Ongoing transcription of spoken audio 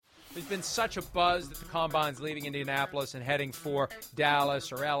There's been such a buzz that the Combine's leaving Indianapolis and heading for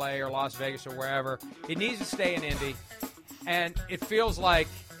Dallas or L.A. or Las Vegas or wherever. It needs to stay in Indy, and it feels like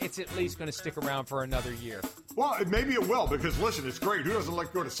it's at least going to stick around for another year. Well, maybe it will, because, listen, it's great. Who doesn't like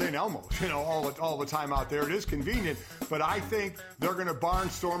to go to St. Elmo's, all the time out there? It is convenient, but I think they're going to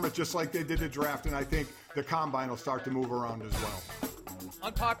barnstorm it just like they did the draft, and I think the Combine will start to move around as well.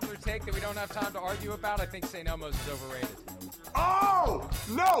 Unpopular take that we don't have time to argue about, I think St. Elmo's is overrated. Oh,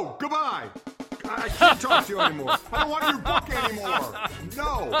 no, goodbye. I can't talk to you anymore. I don't want your book anymore.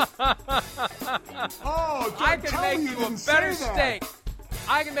 No. Oh, I can make you a better steak.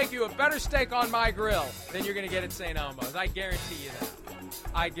 I can make you a better steak on my grill than you're going to get at St. Elmo's. I guarantee you that.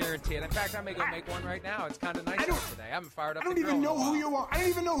 I guarantee it. In fact, I may go make one right now. It's kind of nice out today. I haven't fired up the grill. I don't even know who you are. I don't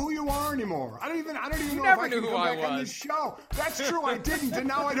even know who you are anymore. I don't even know if I can come back on this show. That's true. I didn't, and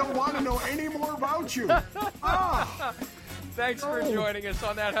now I don't want to know any more about you. Thanks for joining us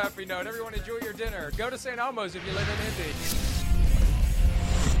on that happy note. Everyone, enjoy your dinner. Go to St. Elmo's if you live in Indy.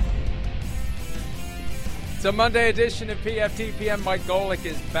 It's a Monday edition of PFT PM. Mike Golick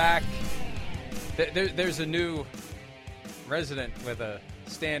is back. There's a new resident with a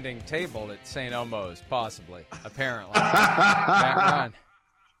standing table at St. Elmo's, possibly, apparently. Matt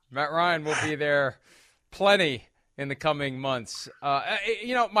Ryan will be there plenty in the coming months.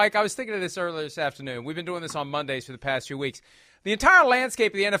 Mike, I was thinking of this earlier this afternoon. We've been doing this on Mondays for the past few weeks. The entire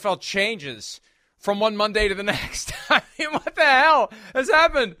landscape of the NFL changes from one Monday to the next. I mean, what the hell has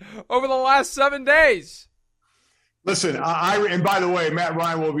happened over the last 7 days? Listen, and by the way, Matt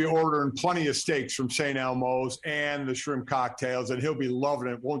Ryan will be ordering plenty of steaks from St. Elmo's and the shrimp cocktails, and he'll be loving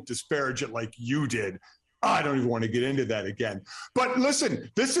it. Won't disparage it like you did. I don't even want to get into that again. But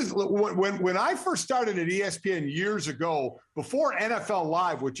listen, this is when I first started at ESPN years ago, before NFL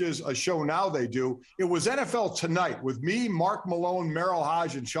Live, which is a show now they do, it was NFL Tonight with me, Mark Malone, Merrill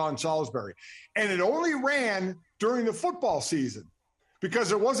Hodge, and Sean Salisbury. And it only ran during the football season, because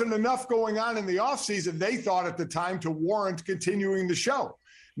there wasn't enough going on in the offseason, they thought at the time, to warrant continuing the show.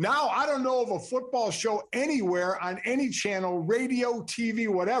 Now, I don't know of a football show anywhere on any channel, radio, TV,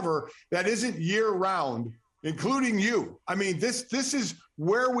 whatever, that isn't year-round, including you. I mean, this is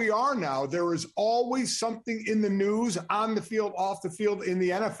where we are now. There is always something in the news, on the field, off the field, in the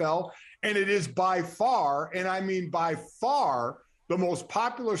NFL, and it is by far, and I mean by far, the most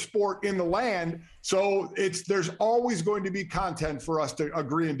popular sport in the land. So there's always going to be content for us to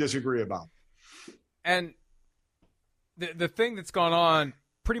agree and disagree about. And the thing that's gone on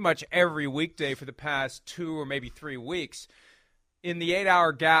pretty much every weekday for the past 2 or maybe 3 weeks, in the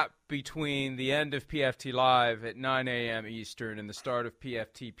 8-hour gap between the end of PFT Live at 9 a.m. Eastern and the start of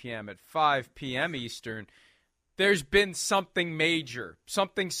PFT PM at 5 p.m. Eastern, there's been something major,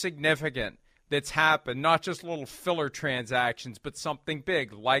 something significant that's happened, not just little filler transactions, but something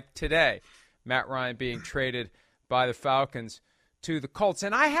big, like today, Matt Ryan being traded by the Falcons to the Colts.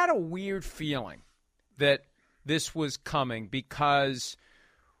 And I had a weird feeling that this was coming, because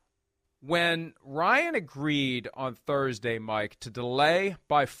when Ryan agreed on Thursday, Mike, to delay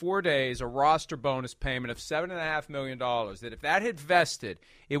by 4 days a roster bonus payment of $7.5 million, that if that had vested,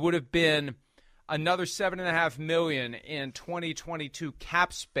 it would have been another $7.5 million in 2022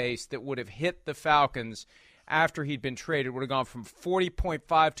 cap space that would have hit the Falcons after he'd been traded. It would have gone from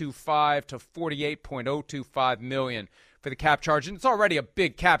 $40.525 to $48.025 million for the cap charge. And it's already a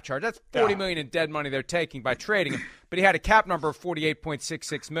big cap charge. That's $40 million in dead money they're taking by trading him. But he had a cap number of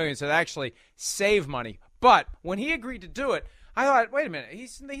 $48.66 million, so they actually save money. But when he agreed to do it, I thought, wait a minute,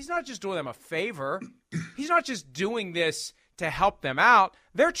 he's not just doing them a favor. He's not just doing this to help them out.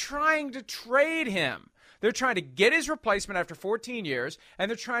 They're trying to trade him. They're trying to get his replacement after 14 years, and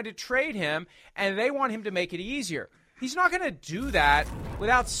they're trying to trade him, and they want him to make it easier. He's not going to do that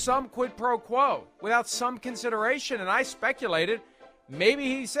without some quid pro quo, without some consideration. And I speculated, maybe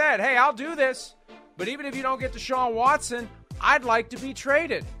he said, hey, I'll do this, but even if you don't get Deshaun Watson, I'd like to be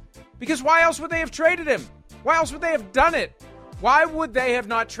traded. Because why else would they have traded him? Why else would they have done it? Why would they have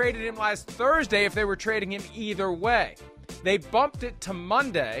not traded him last Thursday if they were trading him either way? They bumped it to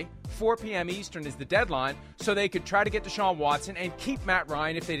Monday, 4 p.m. Eastern is the deadline, so they could try to get Deshaun Watson and keep Matt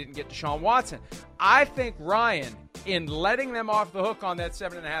Ryan if they didn't get Deshaun Watson. I think Ryan, in letting them off the hook on that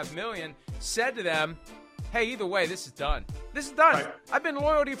 $7.5 million, said to them, hey, either way, this is done. This is done. Right. I've been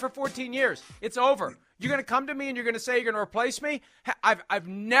loyal to you for 14 years. It's over. You're going to come to me and you're going to say you're going to replace me? I've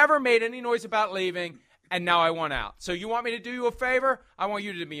never made any noise about leaving, and now I want out. So you want me to do you a favor? I want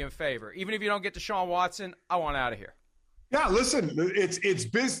you to do me a favor. Even if you don't get Deshaun Watson, I want out of here. Yeah, listen, it's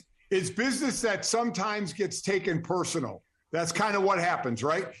business that sometimes gets taken personal. That's kind of what happens,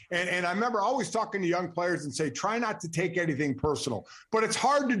 right? And I remember always talking to young players and say, try not to take anything personal. But it's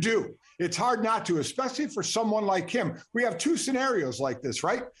hard to do. It's hard not to, especially for someone like him. We have two scenarios like this,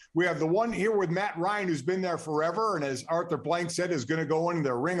 right? We have the one here with Matt Ryan, who's been there forever, and as Arthur Blank said, is going to go in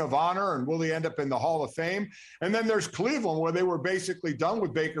the Ring of Honor, and will he end up in the Hall of Fame? And then there's Cleveland, where they were basically done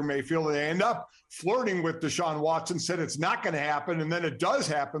with Baker Mayfield, and they end up flirting with Deshaun Watson, said it's not going to happen, and then it does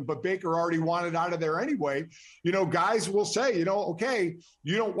happen, but Baker already wanted out of there anyway. You know, guys will say, you know, okay,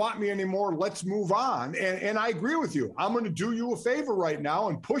 you don't want me anymore, let's move on. And I agree with you. I'm going to do you a favor right now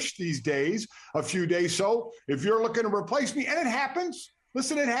and push these days, a few days. So if you're looking to replace me, and it happens,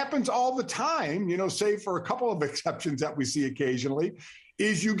 listen, it happens all the time, you know, save for a couple of exceptions that we see occasionally,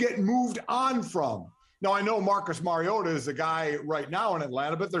 is you get moved on from. Now, I know Marcus Mariota is the guy right now in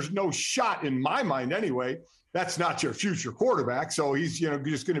Atlanta, but there's no shot in my mind anyway. That's not your future quarterback. So he's, you know,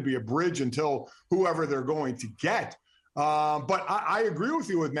 just going to be a bridge until whoever they're going to get. But I agree with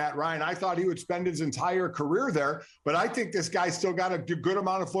you with Matt Ryan. I thought he would spend his entire career there, but I think this guy's still got a good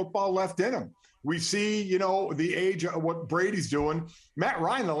amount of football left in him. We see, you know, the age of what Brady's doing. Matt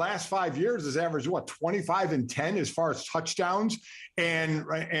Ryan, the last 5 years, has averaged, 25 and 10 as far as touchdowns and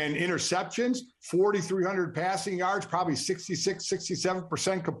interceptions, 4,300 passing yards, probably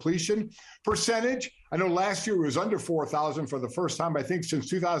 67% completion percentage. I know last year it was under 4,000 for the first time, I think, since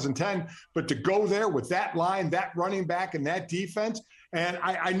 2010. But to go there with that line, that running back, and that defense, and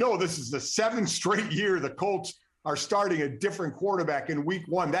I know this is the 7th straight year the Colts are starting a different quarterback in week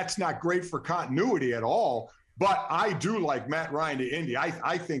 1. That's not great for continuity at all. But I do like Matt Ryan to Indy.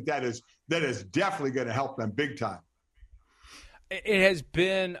 I think that is definitely going to help them big time. It has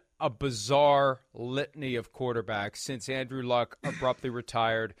been a bizarre litany of quarterbacks since Andrew Luck abruptly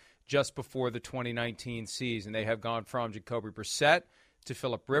retired just before the 2019 season. They have gone from Jacoby Brissett to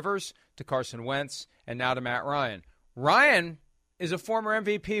Phillip Rivers to Carson Wentz and now to Matt Ryan. Ryan is a former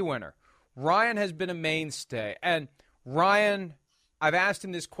MVP winner. Ryan has been a mainstay. And Ryan, I've asked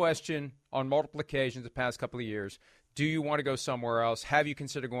him this question on multiple occasions the past couple of years. Do you want to go somewhere else? Have you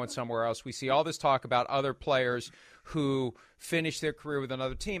considered going somewhere else? We see all this talk about other players who finish their career with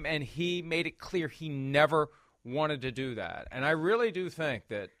another team, and he made it clear he never wanted to do that. And I really do think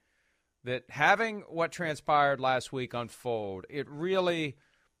that having what transpired last week unfold, it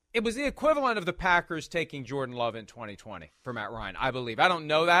was the equivalent of the Packers taking Jordan Love in 2020 for Matt Ryan, I believe. I don't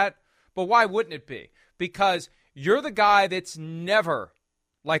know that, but why wouldn't it be? Because you're the guy that's never,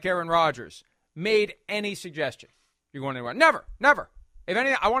 like Aaron Rodgers, made any suggestion you're going anywhere. Never. If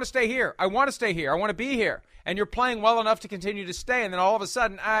anything, I want to stay here. I want to be here. And you're playing well enough to continue to stay. And then all of a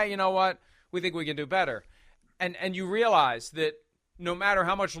sudden, you know what? We think we can do better. And you realize that no matter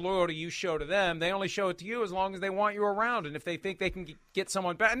how much loyalty you show to them, they only show it to you as long as they want you around. And if they think they can get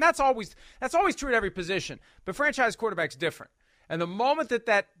someone better. And that's always true at every position. But franchise quarterback's different. And the moment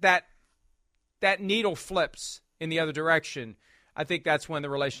that needle flips in the other direction, I think that's when the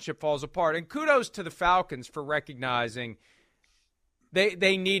relationship falls apart. And kudos to the Falcons for recognizing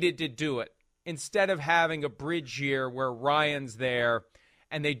they needed to do it. Instead of having a bridge year where Ryan's there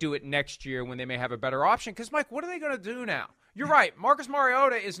and they do it next year when they may have a better option. Because, Mike, what are they going to do now? You're right. Marcus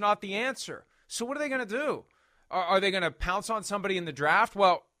Mariota is not the answer. So what are they going to do? Are they going to pounce on somebody in the draft?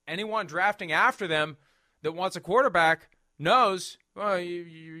 Well, anyone drafting after them that wants a quarterback knows, well,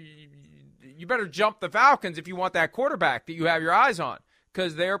 you better jump the Falcons if you want that quarterback that you have your eyes on,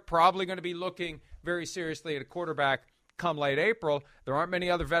 because they're probably going to be looking very seriously at a quarterback come late April. There aren't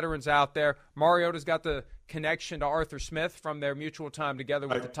many other veterans out there. Mariota's got the connection to Arthur Smith from their mutual time together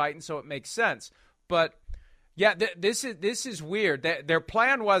with the Titans, so it makes sense. But, yeah, this is weird. Their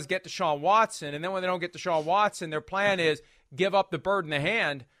plan was get Deshaun Watson, and then when they don't get Deshaun Watson, their plan is give up the bird in the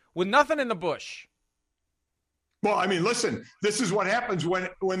hand with nothing in the bush. Well, I mean, listen, this is what happens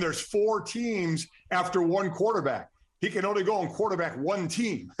when there's 4 teams after one quarterback. He can only go and quarterback one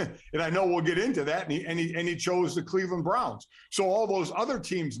team. And I know we'll get into that. And he chose the Cleveland Browns. So all those other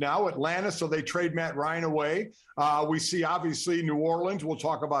teams now, Atlanta, so they trade Matt Ryan away. We see, obviously, New Orleans. We'll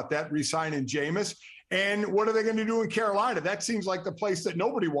talk about that, re-signing Jameis. And what are they going to do in Carolina? That seems like the place that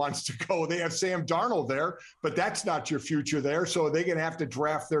nobody wants to go. They have Sam Darnold there, but that's not your future there. So they're going to have to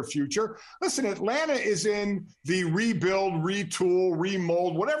draft their future. Listen, Atlanta is in the rebuild, retool,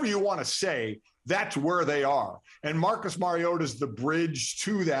 remold, whatever you want to say. That's where they are. And Marcus Mariota is the bridge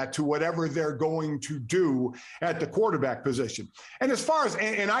to that, to whatever they're going to do at the quarterback position. And as far as,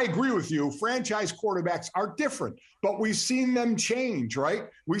 and I agree with you, franchise quarterbacks are different, but we've seen them change, right?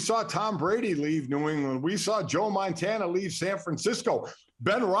 We saw Tom Brady leave New England. We saw Joe Montana leave San Francisco.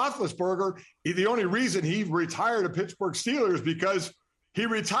 Ben Roethlisberger, the only reason he retired the Pittsburgh Steelers because he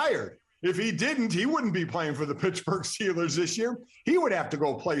retired. If he didn't, he wouldn't be playing for the Pittsburgh Steelers this year. He would have to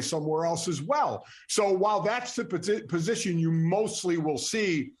go play somewhere else as well. So while that's the position you mostly will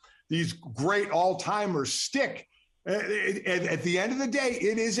see these great all-timers stick, at the end of the day,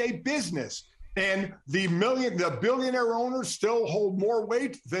 it is a business. And the billionaire owners still hold more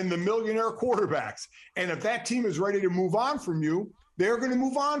weight than the millionaire quarterbacks. And if that team is ready to move on from you, they're going to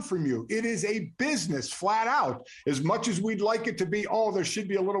move on from you. It is a business flat out. As much as we'd like it to be, oh, there should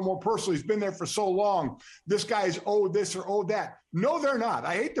be a little more personal. He's been there for so long. This guy's owed this or owed that. No, they're not.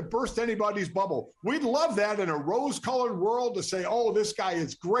 I hate to burst anybody's bubble. We'd love that in a rose-colored world to say, oh, this guy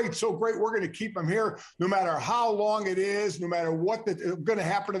is great, so great. We're going to keep him here no matter how long it is, no matter what is going to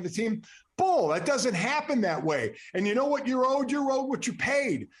happen to the team. Bull, that doesn't happen that way. And you know what you're owed? You're owed what you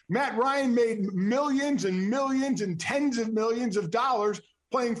paid. Matt Ryan made millions and millions and tens of millions of dollars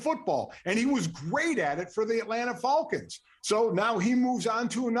playing football, and he was great at it for the Atlanta Falcons. So now he moves on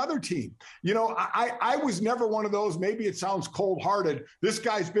to another team. You know, I was never one of those, maybe it sounds cold-hearted. This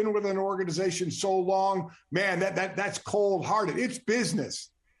guy's been with an organization so long, man, that's cold-hearted. It's business.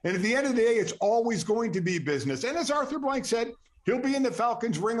 And at the end of the day, it's always going to be business. And as Arthur Blank said, he'll be in the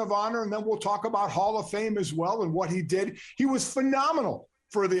Falcons Ring of Honor, and then we'll talk about Hall of Fame as well and what he did. He was phenomenal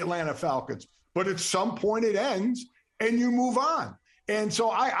for the Atlanta Falcons. But at some point it ends, and you move on. And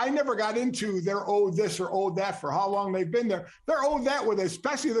so I never got into they're owed this or owed that for how long they've been there. They're owed that with,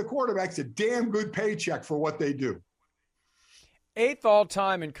 especially the quarterbacks, a damn good paycheck for what they do. 8th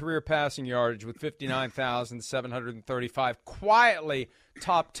all-time in career passing yardage with 59,735. Quietly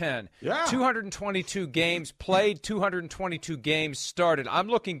top 10. Yeah. 222 games played, 222 games started. I'm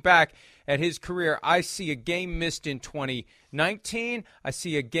looking back at his career. I see a game missed in 2019. I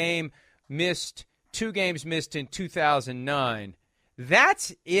see a game missed, 2 games missed in 2009.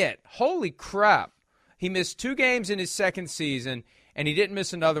 That's it. Holy crap. He missed 2 games in his second season, and he didn't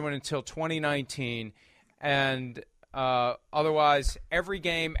miss another one until 2019. And otherwise, every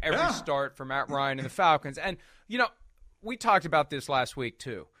game, every start for Matt Ryan and the Falcons. And, you know, we talked about this last week,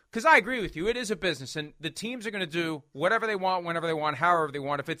 too. Because I agree with you. It is a business, and the teams are going to do whatever they want, whenever they want, however they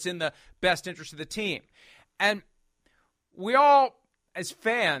want, if it's in the best interest of the team. And we all, as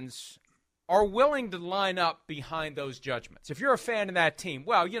fans, are willing to line up behind those judgments. If you're a fan of that team,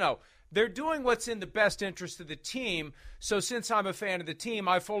 well, you know, they're doing what's in the best interest of the team. So since I'm a fan of the team,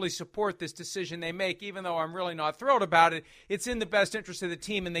 I fully support this decision they make, even though I'm really not thrilled about it. It's in the best interest of the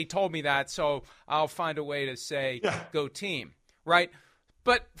team, and they told me that, so I'll find a way to say, go team, right?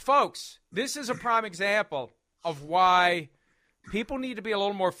 But, folks, this is a prime example of why people need to be a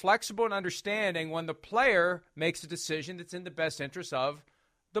little more flexible and understanding when the player makes a decision that's in the best interest of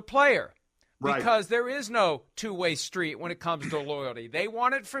the player. Right. Because there is no two-way street when it comes to loyalty. They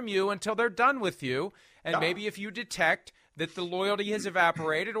want it from you until they're done with you. And maybe if you detect that the loyalty has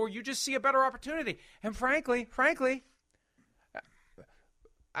evaporated or you just see a better opportunity. And frankly,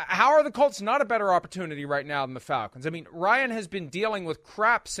 how are the Colts not a better opportunity right now than the Falcons? I mean, Ryan has been dealing with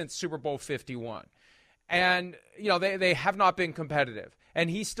crap since Super Bowl 51. And, you know, they have not been competitive. And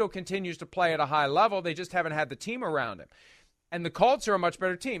he still continues to play at a high level. They just haven't had the team around him. And the Colts are a much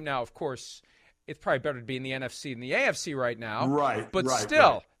better team. Now, of course, it's probably better to be in the NFC than the AFC right now. Right. But right,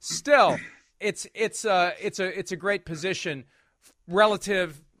 still, it's a great position,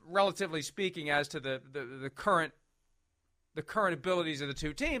 relatively speaking, as to the current abilities of the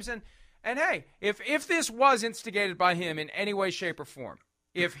two teams. And hey, if this was instigated by him in any way, shape, or form,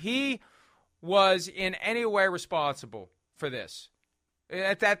 if he was in any way responsible for this,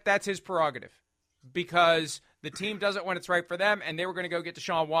 that's his prerogative, because the team does it when it's right for them, and they were going to go get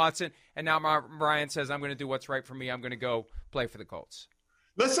Deshaun Watson, and now Ryan says, I'm going to do what's right for me. I'm going to go play for the Colts.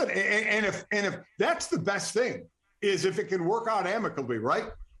 Listen, and if that's the best thing, is if it can work out amicably,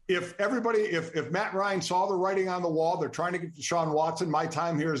 right? If Matt Ryan saw the writing on the wall, they're trying to get Deshaun Watson, my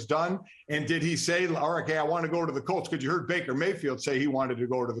time here is done. And did he say, all right, okay, I want to go to the Colts? Because you heard Baker Mayfield say he wanted to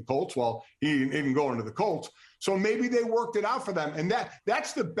go to the Colts. Well, he didn't go into the Colts. So maybe they worked it out for them. And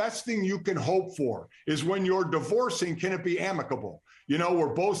that's the best thing you can hope for, is when you're divorcing, can it be amicable? You know, where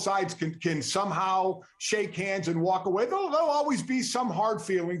both sides can somehow shake hands and walk away. There'll always be some hard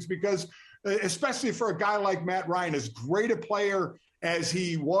feelings, because especially for a guy like Matt Ryan, as great a player as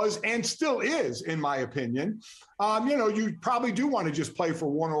he was and still is, in my opinion, you know, you probably do want to just play for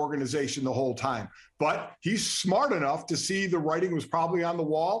one organization the whole time. But he's smart enough to see the writing was probably on the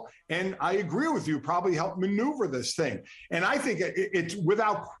wall. And I agree with you, probably helped maneuver this thing. And I think it's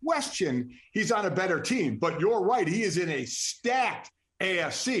without question, he's on a better team. But you're right, he is in a stacked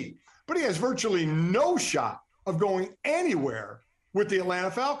AFC. But he has virtually no shot of going anywhere with the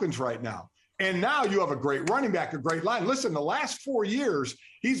Atlanta Falcons right now. And now you have a great running back, a great line. Listen, the last 4 years,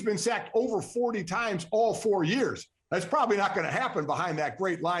 he's been sacked over 40 times all 4 years. That's probably not going to happen behind that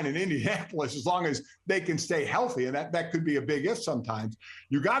great line in Indianapolis as long as they can stay healthy. And that could be a big if sometimes.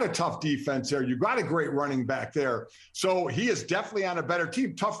 You got a tough defense there. You got a great running back there. So he is definitely on a better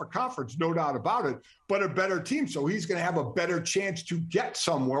team. Tougher conference, no doubt about it, but a better team. So he's going to have a better chance to get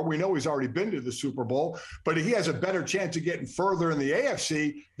somewhere. We know he's already been to the Super Bowl, but he has a better chance of getting further in the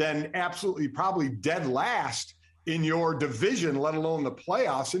AFC than absolutely probably dead last in your division, let alone the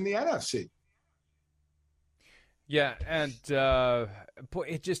playoffs in the NFC. Yeah, and boy,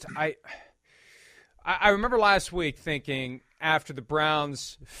 it just I remember last week thinking after the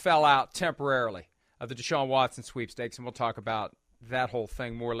Browns fell out temporarily of the Deshaun Watson sweepstakes, and we'll talk about that whole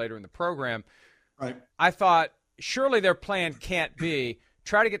thing more later in the program. Right. I thought surely their plan can't be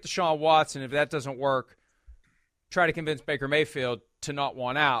try to get Deshaun Watson. If that doesn't work, try to convince Baker Mayfield to not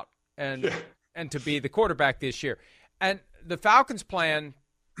want out and to be the quarterback this year. And the Falcons' plan,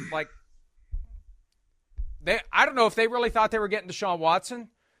 like. I don't know if they really thought they were getting Deshaun Watson,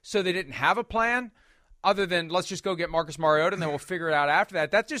 so they didn't have a plan other than let's just go get Marcus Mariota and then we'll figure it out after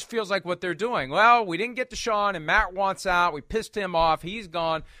that. That just feels like what they're doing. Well, we didn't get Deshaun and Matt wants out. We pissed him off. He's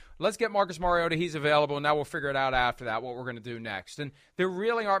gone. Let's get Marcus Mariota. He's available. Now we'll figure it out after that, what we're going to do next. And there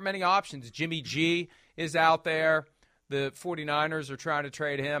really aren't many options. Jimmy G is out there. The 49ers are trying to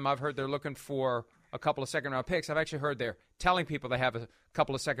trade him. I've heard they're looking for a couple of second-round picks. I've actually heard they're telling people they have a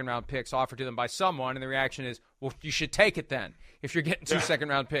couple of second-round picks offered to them by someone, and the reaction is, well, you should take it then if you're getting 2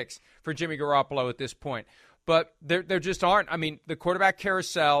 second-round picks for Jimmy Garoppolo at this point. But there just aren't. I mean, the quarterback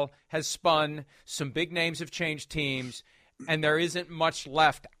carousel has spun. Some big names have changed teams, and there isn't much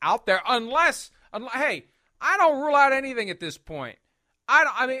left out there unless hey, I don't rule out anything at this point.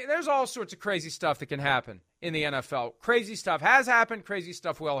 I mean, there's all sorts of crazy stuff that can happen in the NFL. Crazy stuff has happened. Crazy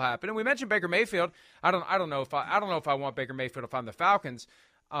stuff will happen. And we mentioned Baker Mayfield. I don't know if I want Baker Mayfield if I'm the Falcons,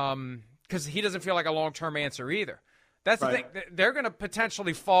 because he doesn't feel like a long-term answer either. That's the thing. They're going to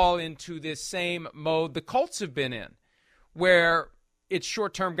potentially fall into this same mode the Colts have been in, where it's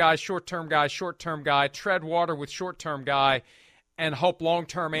short-term guy, short-term guy, short-term guy, tread water with short-term guy, and hope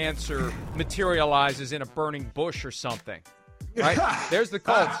long-term answer materializes in a burning bush or something. Right? There's the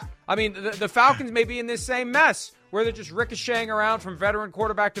Colts. I mean, the Falcons may be in this same mess where they're just ricocheting around from veteran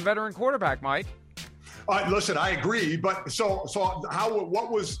quarterback to veteran quarterback, Mike. Listen, I agree. But so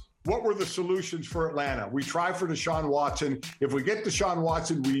what were the solutions for Atlanta? We try for Deshaun Watson. If we get Deshaun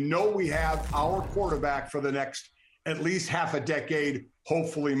Watson, we know we have our quarterback for the next at least half a decade,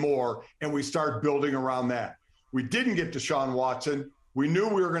 hopefully more, and we start building around that. We didn't get Deshaun Watson. We knew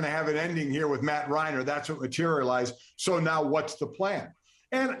we were going to have an ending here with Matt Reiner. That's what materialized. So now what's the plan?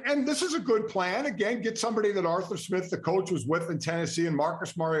 And this is a good plan. Again, get somebody that Arthur Smith, the coach, was with in Tennessee, and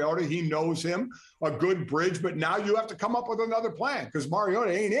Marcus Mariota. He knows him, a good bridge. But now you have to come up with another plan because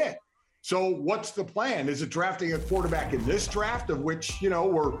Mariota ain't it. So what's the plan? Is it drafting a quarterback in this draft, of which,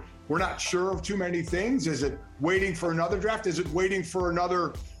 we're not sure of too many things? Is it waiting for another draft? Is it waiting for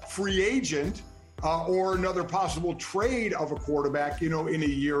another free agent? Or another possible trade of a quarterback, in a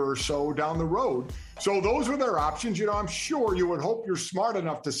year or so down the road. So those are their options. I'm sure you would hope you're smart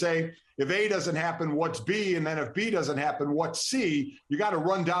enough to say, if A doesn't happen, what's B? And then if B doesn't happen, what's C? You got to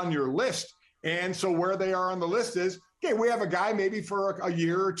run down your list. And so where they are on the list is, okay, we have a guy maybe for a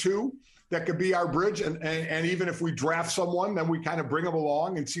year or two that could be our bridge. And even if we draft someone, then we kind of bring them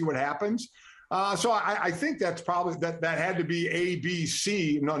along and see what happens. So I think that's probably that had to be A, B,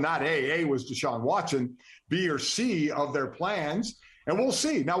 C. No, not A. A was Deshaun Watson. B or C of their plans. And we'll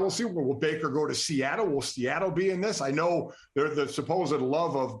see. Now we'll see. Will Baker go to Seattle? Will Seattle be in this? I know they're the supposed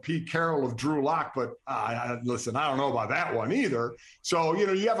love of Pete Carroll, of Drew Lock, but listen, I don't know about that one either. So,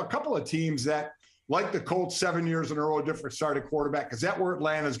 you have a couple of teams that, like the Colts, 7 years in a row, a different starting quarterback. Is that where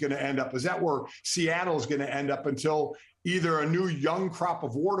Atlanta's going to end up? Is that where Seattle's going to end up until either a new young crop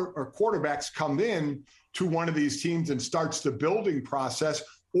of quarterbacks come in to one of these teams and starts the building process?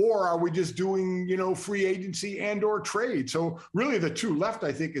 Or are we just doing, free agency and or trade? So really the two left,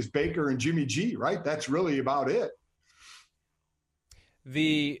 I think, is Baker and Jimmy G, right? That's really about it.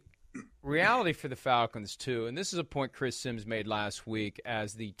 The reality for the Falcons, too, and this is a point Chris Sims made last week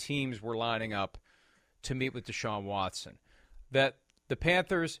as the teams were lining up to meet with Deshaun Watson, that the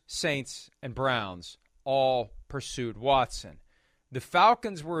Panthers, Saints, and Browns all pursued Watson. The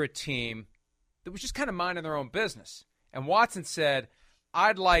Falcons were a team that was just kind of minding their own business. And Watson said,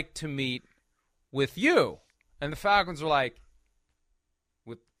 I'd like to meet with you. And the Falcons were like,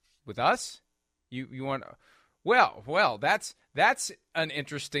 with us? You want to? Well, that's an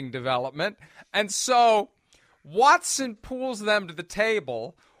interesting development. And so Watson pulls them to the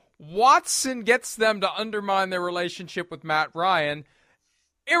table Watson gets them to undermine their relationship with Matt Ryan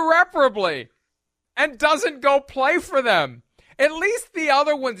irreparably and doesn't go play for them. At least the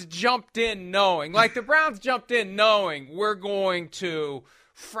other ones jumped in knowing, like the Browns jumped in knowing we're going to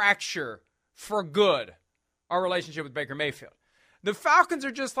fracture for good our relationship with Baker Mayfield. The Falcons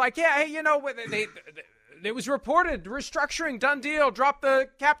are just like, yeah, hey, you know, it was reported, restructuring, done deal, drop the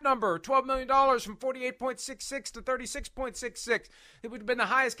cap number, $12 million from 48.66 to 36.66. It would have been the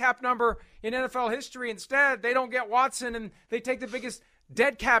highest cap number in NFL history. Instead, they don't get Watson, and they take the biggest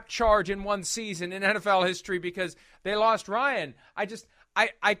dead cap charge in one season in NFL history because they lost Ryan. I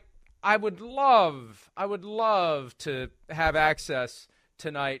would love to have access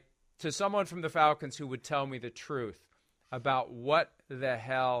tonight to someone from the Falcons who would tell me the truth about what the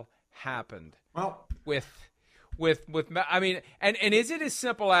hell happened. Well, with I mean, and is it as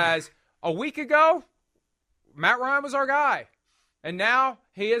simple as a week ago, Matt Ryan was our guy, and now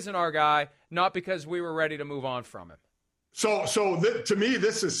he isn't our guy, not because we were ready to move on from him. So to me,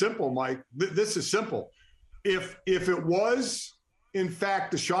 this is simple, Mike. This is simple. If it was, in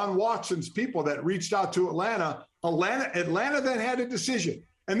fact, Deshaun Watson's people that reached out to Atlanta then had a decision.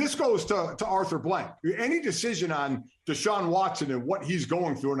 And this goes to Arthur Blank. Any decision on Deshaun Watson and what he's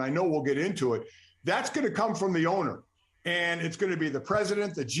going through, and I know we'll get into it, that's going to come from the owner. And it's going to be the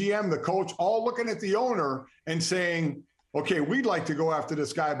president, the GM, the coach, all looking at the owner and saying, okay, we'd like to go after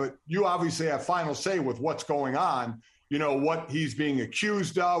this guy, but you obviously have final say with what's going on, you know, what he's being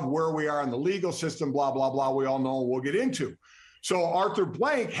accused of, where we are in the legal system, blah, blah, blah. We all know we'll get into. So Arthur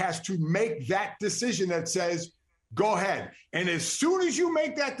Blank has to make that decision that says, go ahead. And as soon as you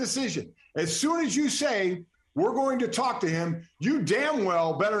make that decision, as soon as you say, we're going to talk to him, you damn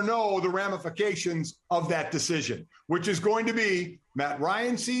well better know the ramifications of that decision, which is going to be Matt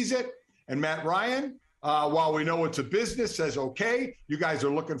Ryan sees it. And Matt Ryan, while we know it's a business, says, okay, you guys are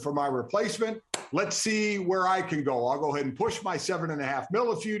looking for my replacement. Let's see where I can go. I'll go ahead and push my $7.5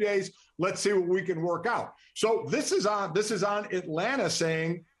 million a few days. Let's see what we can work out. So this is on Atlanta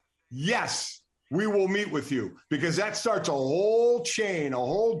saying, yes, we will meet with you, because that starts a whole chain, a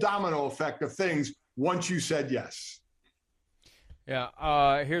whole domino effect of things once you said yes.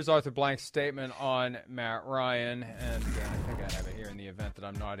 Yeah, here's Arthur Blank's statement on Matt Ryan, and I think I have it here in the event that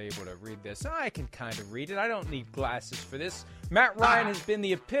I'm not able to read this. I can kind of read it. I don't need glasses for this. Matt Ryan has been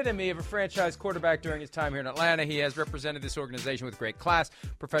the epitome of a franchise quarterback during his time here in Atlanta. He has represented this organization with great class,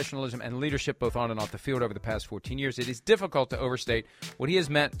 professionalism, and leadership both on and off the field over the past 14 years. It is difficult to overstate what he has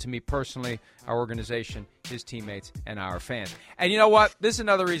meant to me personally, our organization, his teammates, and our fans. And you know what? This is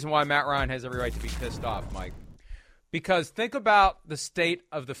another reason why Matt Ryan has every right to be pissed off, Mike. Because think about the state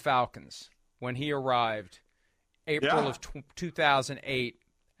of the Falcons when he arrived April of 2008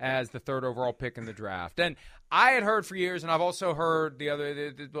 as the third overall pick in the draft. And I had heard for years, and I've also heard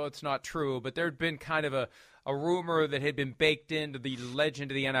well, it's not true, but there had been kind of a rumor that had been baked into the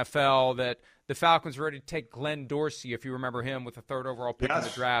legend of the NFL that the Falcons were ready to take Glenn Dorsey, if you remember him, with the third overall pick in the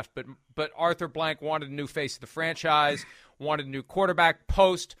draft. But Arthur Blank wanted a new face of the franchise, wanted a new quarterback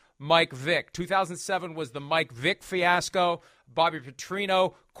post Mike Vick. 2007 was the Mike Vick fiasco. Bobby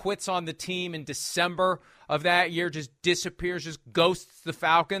Petrino quits on the team in December of that year, just disappears, just ghosts the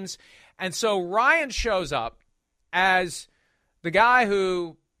Falcons. And so Ryan shows up as the guy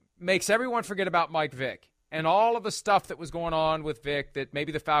who makes everyone forget about Mike Vick and all of the stuff that was going on with Vick that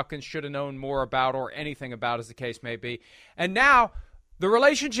maybe the Falcons should have known more about, or anything about, as the case may be. And now the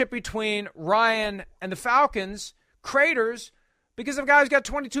relationship between Ryan and the Falcons craters because the guy's got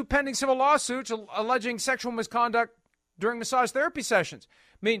 22 pending civil lawsuits alleging sexual misconduct during massage therapy sessions.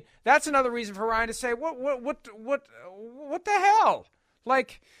 I mean, that's another reason for Ryan to say, what the hell?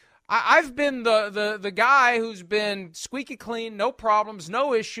 Like, I've been the guy who's been squeaky clean, no problems,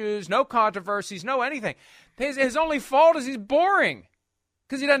 no issues, no controversies, no anything. His only fault is he's boring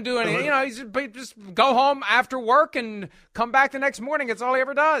because he doesn't do anything. You know, he's just go home after work and come back the next morning. That's all he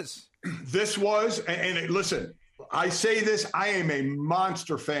ever does. This was, and listen, I say this, I am a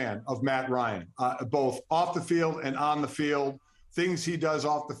monster fan of Matt Ryan, both off the field and on the field, things he does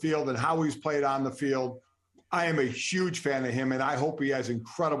off the field and how he's played on the field. I am a huge fan of him, and I hope he has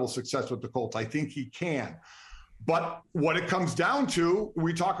incredible success with the Colts. I think he can. But what it comes down to,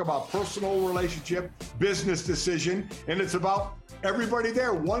 we talk about personal relationship, business decision, and it's about everybody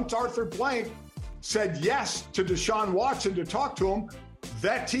there. Once Arthur Blank said yes to Deshaun Watson to talk to him,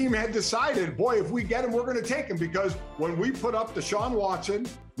 that team had decided, boy, if we get him, we're going to take him, because when we put up Deshaun Watson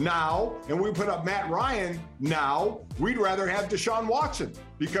now and we put up Matt Ryan now, we'd rather have Deshaun Watson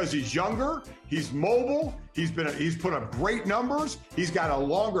because he's younger, he's mobile, he's put up great numbers, he's got a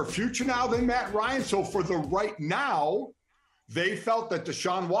longer future now than Matt Ryan. So for the right now, they felt that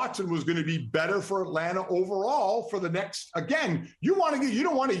Deshaun Watson was going to be better for Atlanta overall for the next, again, you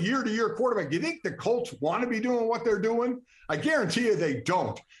don't want a year-to-year quarterback. You think the Colts want to be doing what they're doing? I guarantee you they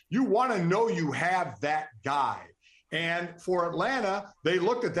don't. You want to know you have that guy. And for Atlanta, they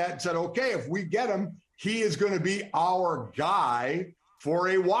looked at that and said, okay, if we get him, he is going to be our guy for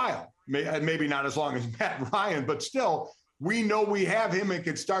a while. Maybe not as long as Matt Ryan, but still, we know we have him and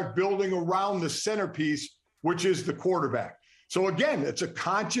can start building around the centerpiece, which is the quarterback. So again, it's a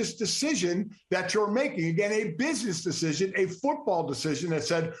conscious decision that you're making. Again, a business decision, a football decision that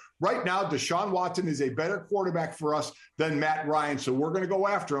said, right now, Deshaun Watson is a better quarterback for us than Matt Ryan. So we're going to go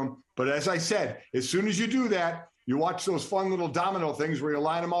after him. But as I said, as soon as you do that, you watch those fun little domino things where you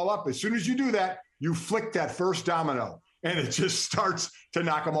line them all up. As soon as you do that, you flick that first domino and it just starts to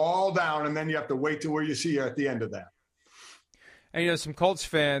knock them all down. And then you have to wait till where you see you at the end of that. And, some Colts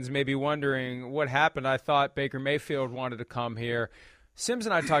fans may be wondering what happened. I thought Baker Mayfield wanted to come here. Sims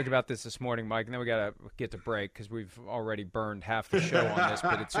and I talked about this morning, Mike, and then we got to get to break because we've already burned half the show on this.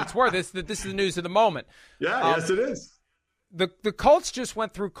 But it's worth it. This is the news of the moment. Yeah, yes, it is. The Colts just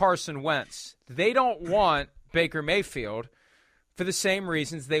went through Carson Wentz. They don't want Baker Mayfield for the same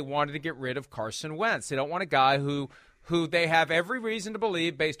reasons they wanted to get rid of Carson Wentz. They don't want a guy who they have every reason to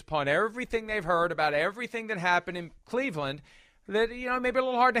believe, based upon everything they've heard about everything that happened in Cleveland, that, maybe a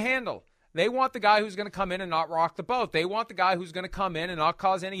little hard to handle. They want the guy who's going to come in and not rock the boat. They want the guy who's going to come in and not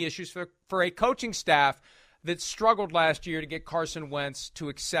cause any issues for a coaching staff that struggled last year to get Carson Wentz to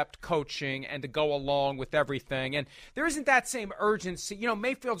accept coaching and to go along with everything. And there isn't that same urgency.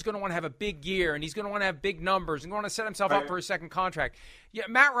 Mayfield's going to want to have a big year, and he's going to want to have big numbers and want to set himself up for a second contract. Yeah,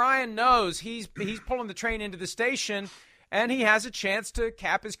 Matt Ryan knows he's pulling the train into the station, and he has a chance to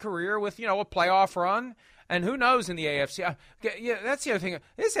cap his career with, a playoff run. And who knows in the AFC? Yeah, that's the other thing.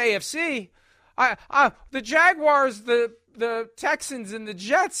 This AFC, the Jaguars, the Texans, and the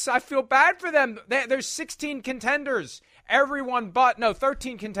Jets, I feel bad for them. There's 16 contenders.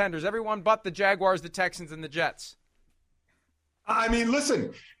 13 contenders. Everyone but the Jaguars, the Texans, and the Jets. I mean,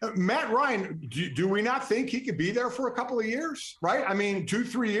 listen, Matt Ryan, do we not think he could be there for a couple of years, right? I mean,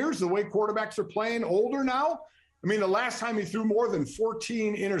 2-3 years, the way quarterbacks are playing, older now. I mean, the last time he threw more than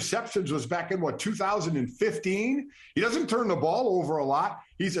 14 interceptions was back in, 2015? He doesn't turn the ball over a lot.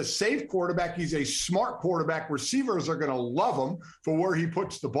 He's a safe quarterback. He's a smart quarterback. Receivers are going to love him for where he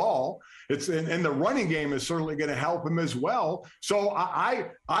puts the ball. And the running game is certainly going to help him as well. So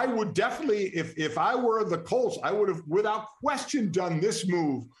I would definitely, if I were the Colts, I would have, without question, done this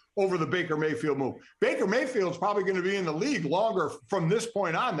move over the Baker Mayfield move. Baker Mayfield's probably going to be in the league longer from this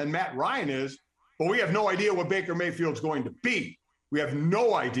point on than Matt Ryan is. But we have no idea what Baker Mayfield's going to be. We have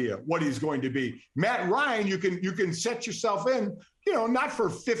no idea what he's going to be. Matt Ryan, you can set yourself in, not for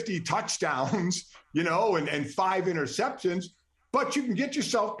 50 touchdowns, and 5 interceptions, but you can get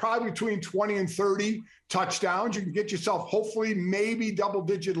yourself probably between 20 and 30 touchdowns. You can get yourself hopefully maybe a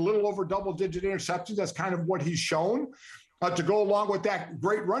little over double-digit interceptions. That's kind of what he's shown to go along with that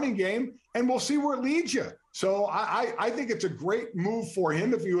great running game, and we'll see where it leads you. So I think it's a great move for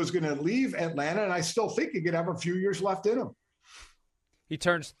him if he was going to leave Atlanta, and I still think he could have a few years left in him. He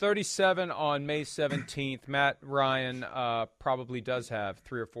turns 37 on May 17th. Matt Ryan probably does have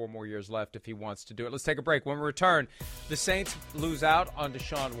 3 or 4 more years left if he wants to do it. Let's take a break. When we return, the Saints lose out on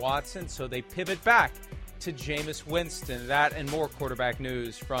Deshaun Watson, so they pivot back to Jameis Winston. That and more quarterback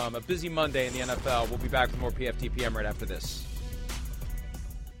news from a busy Monday in the NFL. We'll be back with more PFTPM right after this.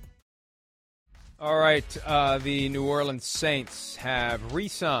 All right, the New Orleans Saints have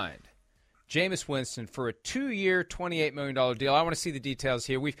re-signed Jameis Winston for a 2-year, $28 million deal. I want to see the details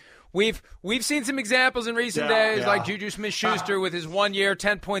here. We've seen some examples in recent days, like Juju Smith-Schuster with his 1-year,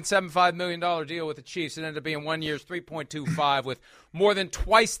 $10.75 million deal with the Chiefs. It ended up being 1 year's $3.25 with more than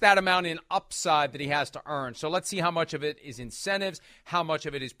twice that amount in upside that he has to earn. So let's see how much of it is incentives, how much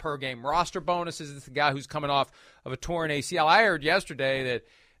of it is per-game roster bonuses. It's the guy who's coming off of a torn ACL. I heard yesterday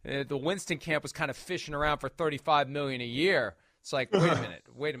that the Winston camp was kind of fishing around for $35 million a year. It's like, wait a minute.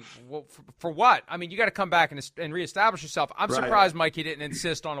 Well, for what? I mean, you got to come back and reestablish yourself. I'm surprised Mikey didn't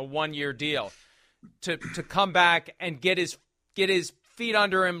insist on a 1-year deal to come back and get his feet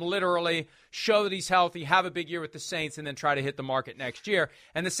under him, literally, show that he's healthy, have a big year with the Saints, and then try to hit the market next year.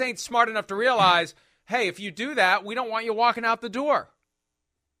 And the Saints smart enough to realize, hey, if you do that, we don't want you walking out the door.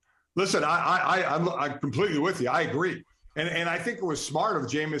 Listen, I'm completely with you. I agree. And I think it was smart of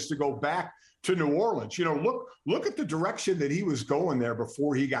Jameis to go back to New Orleans. Look at the direction that he was going there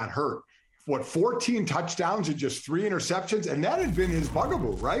before he got hurt. 14 touchdowns and just 3 interceptions, and that had been his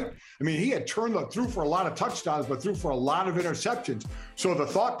bugaboo, right? I mean, he had threw for a lot of touchdowns, but threw for a lot of interceptions. So the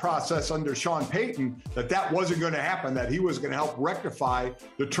thought process under Sean Payton that wasn't going to happen, that he was going to help rectify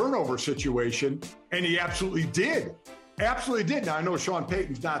the turnover situation, and he absolutely did. Absolutely did. Now, I know Sean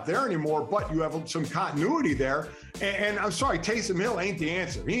Payton's not there anymore, but you have some continuity there. And I'm sorry, Taysom Hill ain't the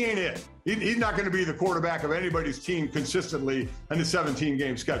answer. He ain't it. He's not going to be the quarterback of anybody's team consistently in the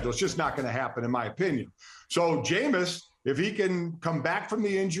 17-game schedule. It's just not going to happen, in my opinion. So Jameis, if he can come back from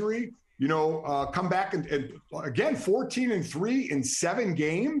the injury, come back and again, 14-3 in 7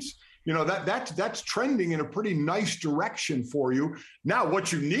 games, that's trending in a pretty nice direction for you. Now,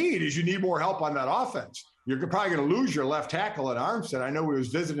 what you need more help on that offense. You're probably going to lose your left tackle at Armstead. I know he was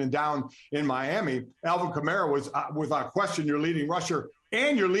visiting down in Miami. Alvin Kamara was, without question, your leading rusher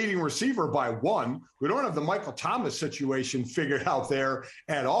and your leading receiver by 1. We don't have the Michael Thomas situation figured out there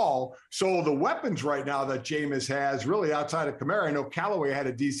at all. So the weapons right now that Jameis has, really outside of Kamara, I know Callaway had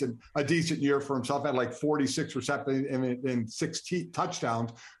a decent year for himself, had like 46 receptions and 6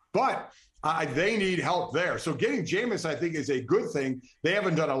 touchdowns. But they need help there. So getting Jameis, I think, is a good thing. They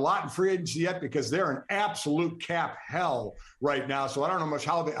haven't done a lot in free agency yet because they're in absolute cap hell right now. So I don't know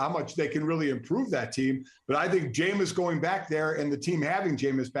how much they can really improve that team. But I think Jameis going back there and the team having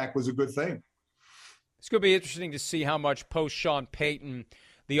Jameis back was a good thing. It's going to be interesting to see how much post-Sean Payton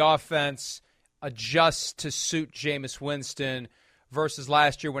the offense adjusts to suit Jameis Winston versus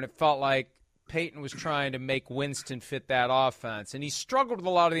last year when it felt like Payton was trying to make Winston fit that offense, and he struggled with a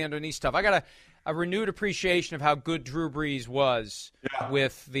lot of the underneath stuff. I got a renewed appreciation of how good Drew Brees was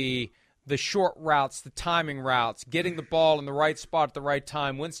with the short routes, the timing routes, getting the ball in the right spot at the right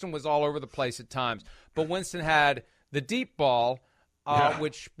time. Winston was all over the place at times, but Winston had the deep ball,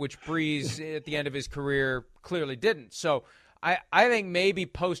 which Brees at the end of his career clearly didn't. So I think maybe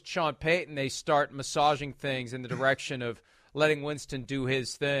post-Sean Payton they start massaging things in the direction of letting Winston do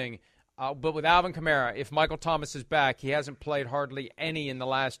his thing. But with Alvin Kamara, if Michael Thomas is back, he hasn't played hardly any in the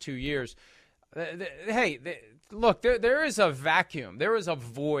last 2 years. Look, there is a vacuum. There is a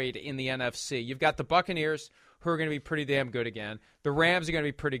void in the NFC. You've got the Buccaneers, who are going to be pretty damn good again. The Rams are going to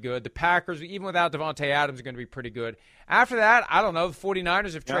be pretty good. The Packers, even without Devontae Adams, are going to be pretty good. After that, I don't know, the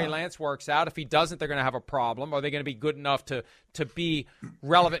 49ers, if Trey Lance works out. If he doesn't, they're going to have a problem. Are they going to be good enough to be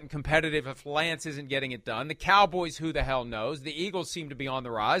relevant and competitive if Lance isn't getting it done? The Cowboys, who the hell knows? The Eagles seem to be on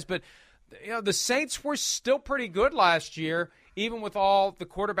the rise, but the Saints were still pretty good last year, even with all the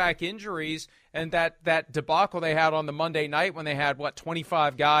quarterback injuries and that debacle they had on the Monday night when they had,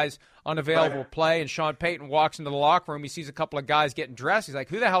 25 guys unavailable play, and Sean Payton walks into the locker room. He sees a couple of guys getting dressed. He's like,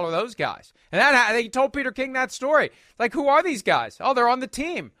 who the hell are those guys? And he told Peter King that story. Like, who are these guys? Oh, they're on the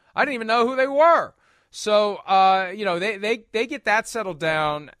team. I didn't even know who they were. So, they get that settled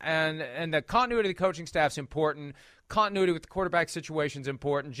down, and the continuity of the coaching staff's important. Continuity with the quarterback situation is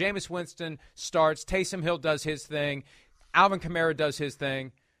important. Jameis Winston starts. Taysom Hill does his thing. Alvin Kamara does his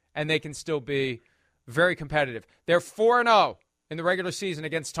thing. And they can still be very competitive. They're 4-0 in the regular season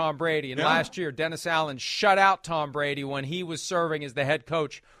against Tom Brady. And last year, Dennis Allen shut out Tom Brady when he was serving as the head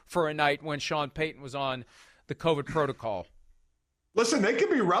coach for a night when Sean Payton was on the COVID protocol. Listen, they can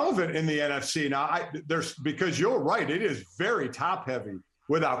be relevant in the NFC. Now, because you're right, it is very top-heavy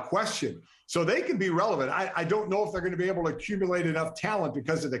without question. So they can be relevant. I don't know if they're going to be able to accumulate enough talent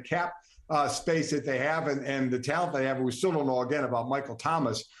because of the cap space that they have and the talent they have. We still don't know, again, about Michael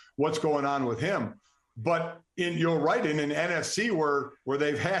Thomas, what's going on with him. But you're right, in an NFC where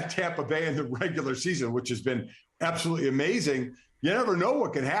they've had Tampa Bay in the regular season, which has been absolutely amazing, you never know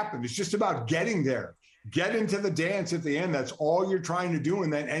what can happen. It's just about getting there. Get into the dance at the end. That's all you're trying to do,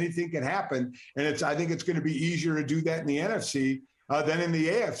 and then anything can happen. And I think it's going to be easier to do that in the NFC than in the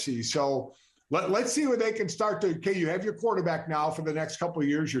AFC. So let's see where they can start to. Okay, you have your quarterback now for the next couple of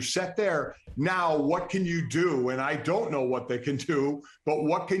years. You're set there. Now, what can you do? And I don't know what they can do, but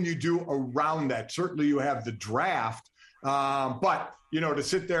what can you do around that? Certainly, you have the draft, but to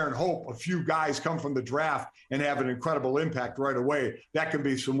sit there and hope a few guys come from the draft and have an incredible impact right away, that can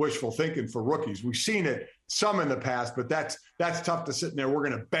be some wishful thinking for rookies. We've seen it some in the past, but that's tough to sit in there. We're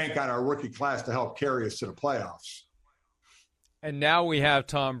going to bank on our rookie class to help carry us to the playoffs. And now we have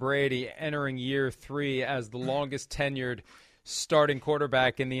Tom Brady entering year 3 as the longest tenured starting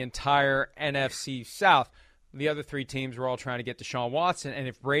quarterback in the entire NFC South. The other 3 teams were all trying to get Deshaun Watson, and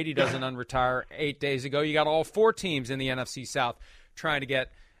if Brady doesn't unretire 8 days ago, you got all 4 teams in the NFC South trying to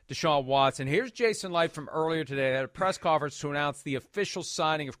get Deshaun Watson. Here's Jason Light from earlier today at a press conference to announce the official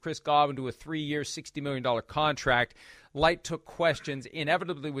signing of Chris Godwin to a 3-year, $60 million contract. Light took questions,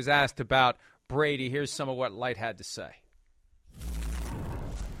 inevitably was asked about Brady. Here's some of what Light had to say.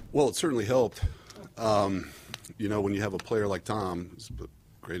 Well, it certainly helped. When you have a player like Tom, he's the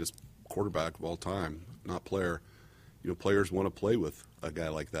greatest quarterback of all time, not player, players want to play with a guy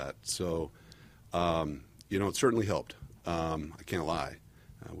like that. So, it certainly helped. I can't lie.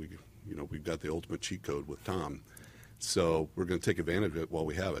 We've got the ultimate cheat code with Tom. So we're going to take advantage of it while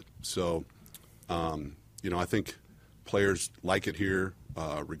we have it. So, I think players like it here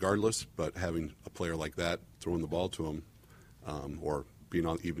regardless, but having a player like that throwing the ball to him or being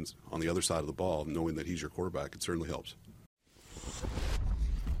on the other side of the ball, knowing that he's your quarterback, it certainly helps.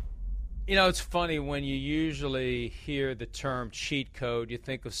 It's funny when you usually hear the term cheat code, you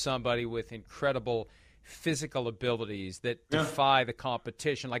think of somebody with incredible physical abilities that defy the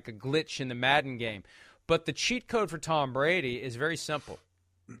competition, like a glitch in the Madden game. But the cheat code for Tom Brady is very simple.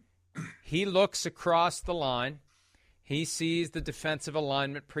 He looks across the line. He sees the defensive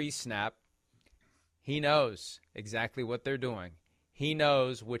alignment pre-snap. He knows exactly what they're doing. He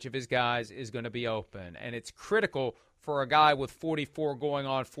knows which of his guys is going to be open. And it's critical for a guy with 44 going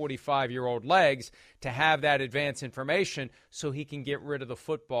on 45-year-old legs to have that advanced information so he can get rid of the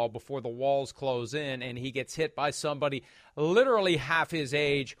football before the walls close in and he gets hit by somebody literally half his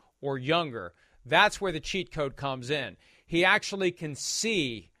age or younger. That's where the cheat code comes in. He actually can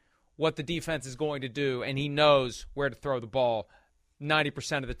see what the defense is going to do, and he knows where to throw the ball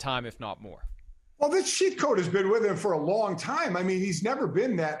 90% of the time, if not more. Well, this cheat code has been with him for a long time. I mean, he's never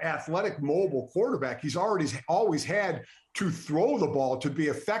been that athletic, mobile quarterback. He's always had to throw the ball to be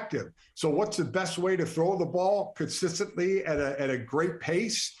effective. So what's the best way to throw the ball consistently at a great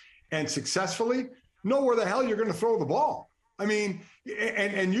pace and successfully? Know where the hell you're going to throw the ball. I mean,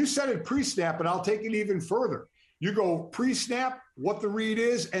 and you said it pre-snap, and I'll take it even further. You go pre-snap, what the read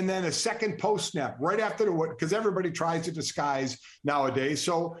is, and then a second post-snap right after the what, because everybody tries to disguise nowadays.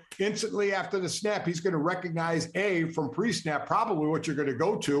 So instantly after the snap, he's going to recognize from pre-snap probably what you're going to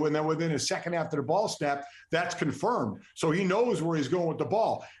go to, and then within a second after the ball snap, that's confirmed. So he knows where he's going with the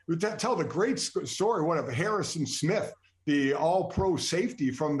ball. We tell the great story of Harrison Smith, the all-pro safety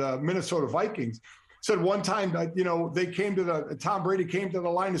from the Minnesota Vikings. Said one time, Tom Brady came to the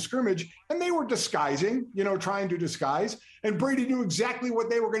line of scrimmage and they were disguising, trying to disguise. And Brady knew exactly what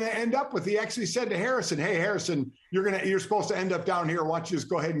they were going to end up with. He actually said to Harrison, "Hey, Harrison, you're supposed to end up down here. Why don't you just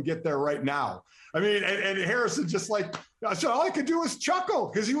go ahead and get there right now?" I mean, and Harrison just so all I could do was chuckle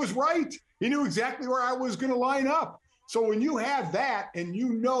because he was right. He knew exactly where I was going to line up. So when you have that and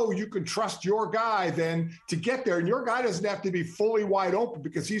you can trust your guy then to get there, and your guy doesn't have to be fully wide open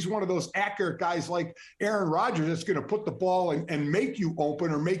because he's one of those accurate guys like Aaron Rodgers that's going to put the ball and make you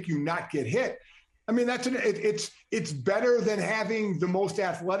open or make you not get hit. I mean, it's better than having the most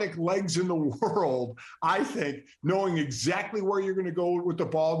athletic legs in the world, I think, knowing exactly where you're going to go with the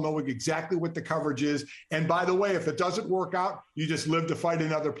ball, knowing exactly what the coverage is. And by the way, if it doesn't work out, you just live to fight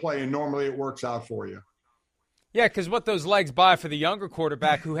another play, and normally it works out for you. Yeah, because what those legs buy for the younger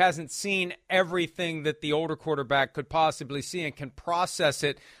quarterback who hasn't seen everything that the older quarterback could possibly see and can process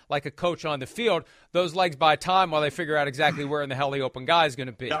it like a coach on the field, those legs buy time while they figure out exactly where in the hell the open guy is going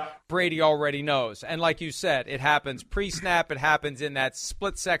to be. Yeah. Brady already knows. And like you said, it happens pre-snap. It happens in that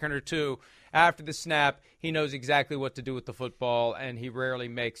split second or two after the snap. He knows exactly what to do with the football, and he rarely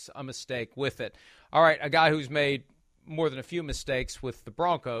makes a mistake with it. All right, a guy who's made more than a few mistakes with the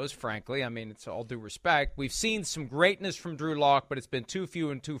Broncos, frankly. I mean, it's all due respect. We've seen some greatness from Drew Lock, but it's been too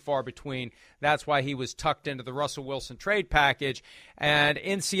few and too far between. That's why he was tucked into the Russell Wilson trade package. And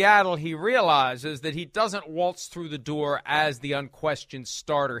in Seattle, he realizes that he doesn't waltz through the door as the unquestioned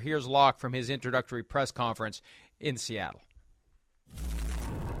starter. Here's Lock from his introductory press conference in Seattle.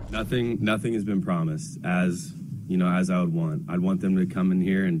 Nothing has been promised as I would want. I'd want them to come in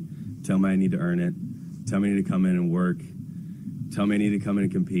here and tell me I need to earn it. Tell me I need to come in and work. Tell me I need to come in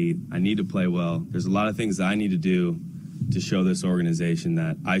and compete. I need to play well. There's a lot of things that I need to do to show this organization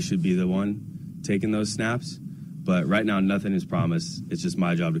that I should be the one taking those snaps. But right now, nothing is promised. It's just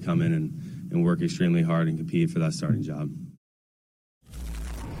my job to come in and work extremely hard and compete for that starting job.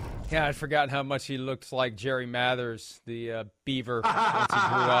 Yeah, I'd forgotten how much he looks like Jerry Mathers, the Beaver, once he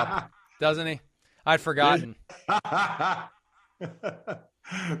grew up. Doesn't he? I'd forgotten.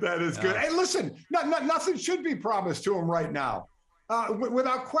 That is good. Hey, listen, nothing should be promised to him right now.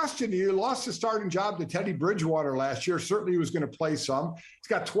 Without question, he lost his starting job to Teddy Bridgewater last year. Certainly he was going to play some. He's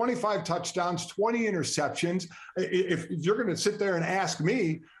got 25 touchdowns, 20 interceptions. If you're going to sit there and ask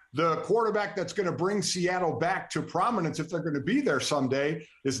me, the quarterback that's going to bring Seattle back to prominence, if they're going to be there someday,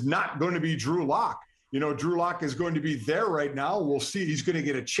 is not going to be Drew Lock. Drew Lock is going to be there right now. We'll see. He's going to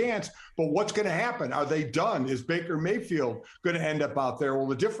get a chance. But what's going to happen? Are they done? Is Baker Mayfield going to end up out there?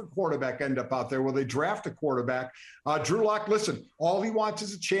 Will a different quarterback end up out there? Will they draft a quarterback? Drew Lock, listen, all he wants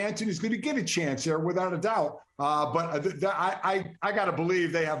is a chance, and he's going to get a chance there without a doubt. But I got to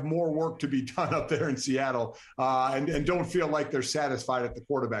believe they have more work to be done up there in Seattle and don't feel like they're satisfied at the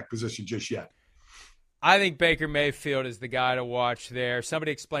quarterback position just yet. I think Baker Mayfield is the guy to watch there.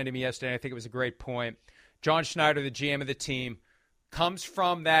 Somebody explained to me yesterday, I think it was a great point. John Schneider, the GM of the team, comes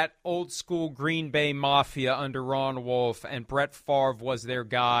from that old school Green Bay Mafia under Ron Wolf, and Brett Favre was their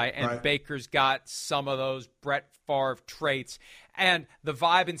guy, and right. Baker's got some of those Brett Favre traits. And the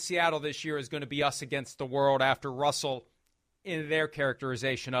vibe in Seattle this year is going to be us against the world after Russell, in their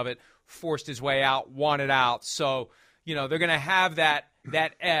characterization of it, forced his way out, wanted out. So, they're going to have that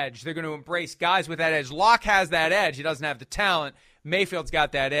edge. They're going to embrace guys with that edge. Locke has that edge. He doesn't have the talent. Mayfield's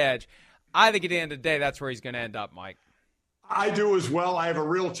got that edge. I think at the end of the day, that's where he's going to end up, Mike. I do as well. I have a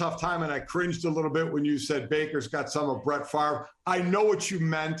real tough time, and I cringed a little bit when you said Baker's got some of Brett Favre. I know what you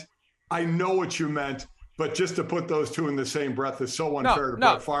meant. But just to put those two in the same breath is so unfair to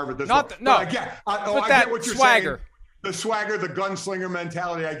Brett Favre. I get what you're swagger. saying. The swagger, the gunslinger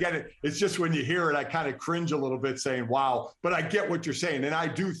mentality, I get it. It's just when you hear it, I kind of cringe a little bit saying, wow. But I get what you're saying. And I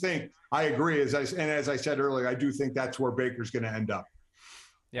do think, I agree, as I said earlier, I do think that's where Baker's going to end up.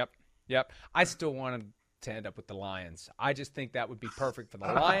 Yep. I still want him to end up with the Lions. I just think that would be perfect for the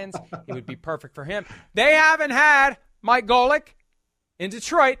Lions. It would be perfect for him. They haven't had Mike Golick in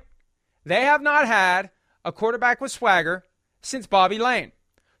Detroit. They have not had a quarterback with swagger since Bobby Lane.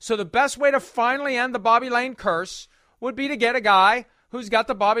 So the best way to finally end the Bobby Lane curse would be to get a guy who's got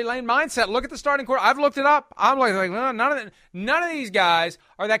the Bobby Lane mindset. Look at the starting quarter. I've looked it up. I'm like none of these guys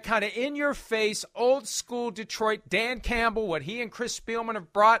are that kind of in-your-face, old-school Detroit Dan Campbell, what he and Chris Spielman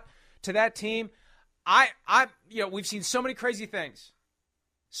have brought to that team. We've seen so many crazy things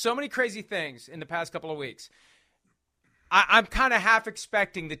in the past couple of weeks. I'm kind of half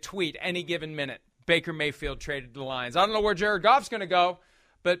expecting the tweet any given minute. Baker Mayfield traded to the Lions. I don't know where Jared Goff's going to go,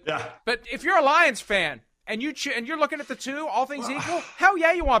 but if you're a Lions fan, and you're looking at the two, all things equal, hell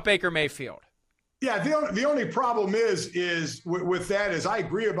yeah, you want Baker Mayfield. Yeah, the only problem is with that is I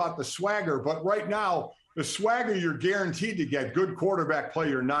agree about the swagger, but right now the swagger you're guaranteed to get. Good quarterback play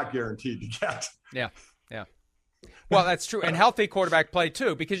you're not guaranteed to get. Yeah. Well, that's true, and healthy quarterback play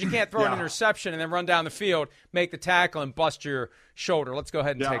too, because you can't throw an interception and then run down the field, make the tackle, and bust your shoulder. Let's go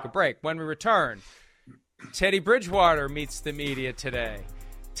ahead and take a break. When we return, Teddy Bridgewater meets the media today.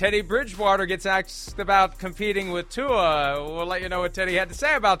 Teddy Bridgewater gets asked about competing with Tua. We'll let you know what Teddy had to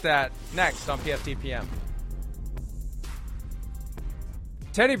say about that next on PFTPM.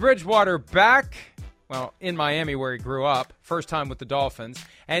 Teddy Bridgewater back, in Miami where he grew up, first time with the Dolphins,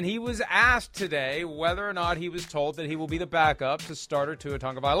 and he was asked today whether or not he was told that he will be the backup to starter Tua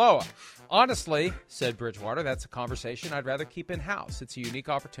Tagovailoa. Honestly, said Bridgewater, that's a conversation I'd rather keep in-house. It's a unique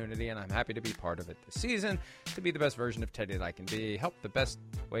opportunity, and I'm happy to be part of it this season, to be the best version of Teddy that I can be, help the best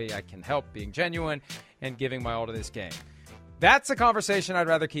way I can help, being genuine and giving my all to this game. That's a conversation I'd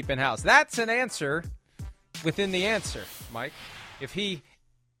rather keep in-house. That's an answer within the answer, Mike. If he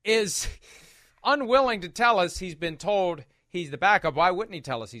is unwilling to tell us he's been told he's the backup, why wouldn't he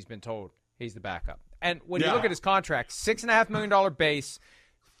tell us he's been told he's the backup? And when you look at his contract, $6.5 million base,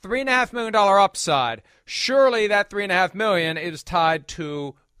 $3.5 million upside. Surely that $3.5 million is tied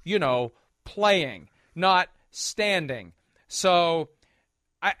to, playing, not standing. So,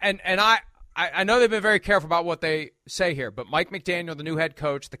 I know they've been very careful about what they say here, but Mike McDaniel, the new head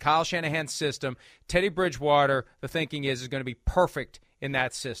coach, the Kyle Shanahan system, Teddy Bridgewater, the thinking is going to be perfect in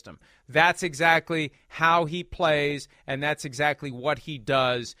that system. That's exactly how he plays, and that's exactly what he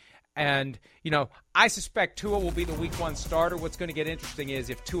does. And, I suspect Tua will be the week one starter. What's going to get interesting is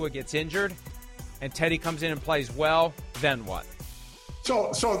if Tua gets injured and Teddy comes in and plays well, then what?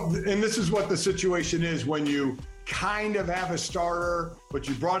 So, and this is what the situation is when you kind of have a starter, but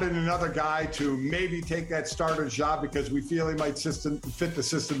you brought in another guy to maybe take that starter's job because we feel he might fit the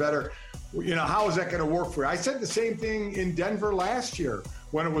system better. How is that going to work for you? I said the same thing in Denver last year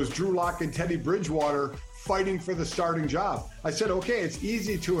when it was Drew Lock and Teddy Bridgewater fighting for the starting job. I said, okay, it's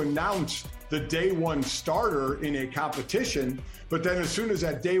easy to announce the day one starter in a competition, but then as soon as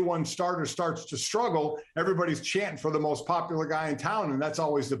that day one starter starts to struggle, everybody's chanting for the most popular guy in town, and that's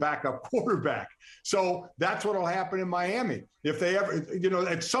always the backup quarterback. So that's what will happen in Miami. If they ever,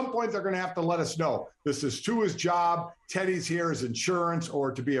 at some point they're going to have to let us know this is Tua's job. Teddy's here as insurance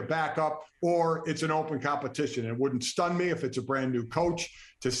or to be a backup, or it's an open competition. It wouldn't stun me if it's a brand new coach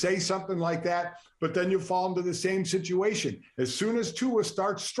to say something like that, but then you fall into the same situation. As soon as Tua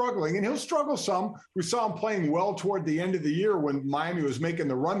starts struggling, and he'll struggle some, we saw him playing well toward the end of the year when Miami was making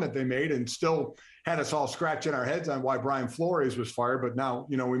the run that they made and still had us all scratching our heads on why Brian Flores was fired. But now,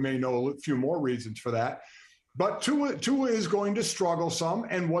 we may know a few more reasons for that. But Tua is going to struggle some.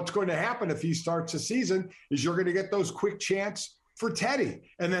 And what's going to happen if he starts the season is you're going to get those quick chance for Teddy.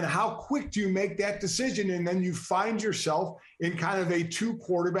 And then how quick do you make that decision? And then you find yourself in kind of a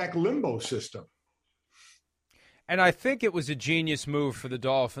 2-quarterback limbo system. And I think it was a genius move for the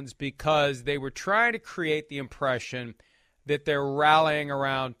Dolphins because they were trying to create the impression that they're rallying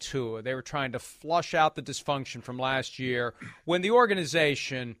around Tua. They were trying to flush out the dysfunction from last year when the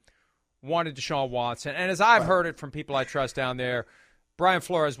organization wanted Deshaun Watson. And as I've heard it from people I trust down there, Brian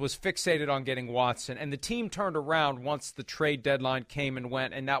Flores was fixated on getting Watson. And the team turned around once the trade deadline came and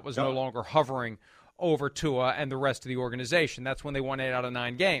went, and that was no longer hovering over Tua and the rest of the organization. That's when they won 8 out of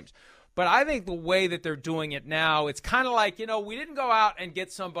 9 games. But I think the way that they're doing it now, it's kind of like, we didn't go out and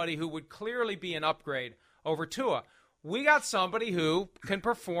get somebody who would clearly be an upgrade over Tua. We got somebody who can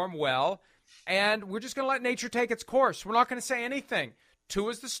perform well, and we're just going to let nature take its course. We're not going to say anything.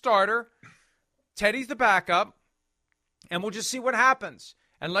 Tua's the starter, Teddy's the backup, and we'll just see what happens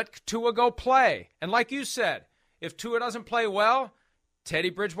and let Tua go play. And like you said, if Tua doesn't play well, Teddy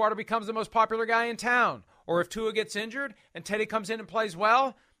Bridgewater becomes the most popular guy in town. Or if Tua gets injured and Teddy comes in and plays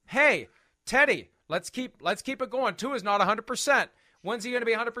well, hey, Teddy, let's keep it going. Tua's not 100%. When's he going to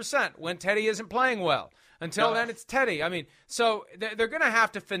be 100%? When Teddy isn't playing well. Until then, it's Teddy. I mean, so they're going to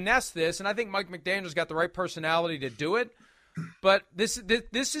have to finesse this, and I think Mike McDaniel's got the right personality to do it. But this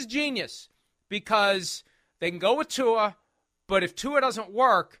is genius because they can go with Tua, but if Tua doesn't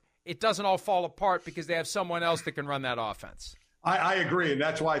work, it doesn't all fall apart because they have someone else that can run that offense. I agree, and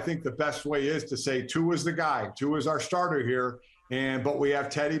that's why I think the best way is to say Tua's the guy. Tua's our starter here. But we have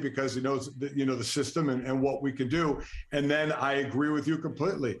Teddy because he knows the system and what we can do. And then I agree with you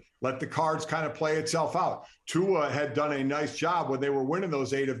completely. Let the cards kind of play itself out. Tua had done a nice job when they were winning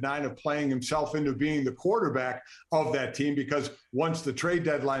those 8 of 9 of playing himself into being the quarterback of that team because once the trade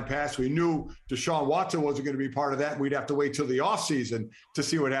deadline passed, we knew Deshaun Watson wasn't going to be part of that. We'd have to wait till the offseason to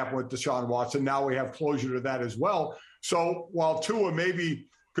see what happened with Deshaun Watson. Now we have closure to that as well. So while Tua maybe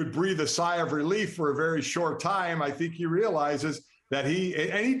could breathe a sigh of relief for a very short time, I think he realizes that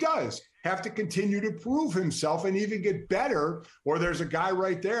he does have to continue to prove himself and even get better, or there's a guy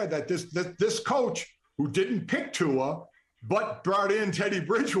right there that this coach who didn't pick Tua but brought in Teddy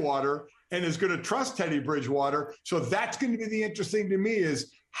Bridgewater and is going to trust Teddy Bridgewater. So that's going to be the interesting to me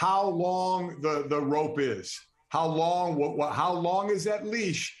is how long the rope is. How long is that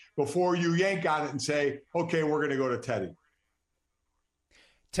leash before you yank on it and say, okay, we're going to go to Teddy.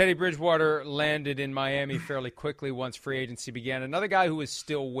 Teddy Bridgewater landed in Miami fairly quickly once free agency began. Another guy who is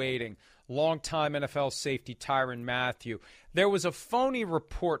still waiting, longtime NFL safety Tyrann Mathieu. There was a phony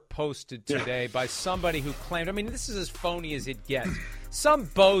report posted today by somebody who claimed, this is as phony as it gets. Some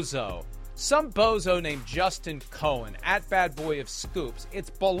bozo named Justin Cohen, at Bad Boy of Scoops. It's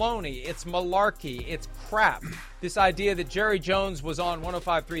baloney. It's malarkey. It's crap. This idea that Jerry Jones was on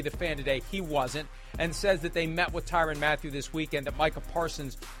 105.3 The Fan today, he wasn't, and says that they met with Tyrann Mathieu this weekend, that Micah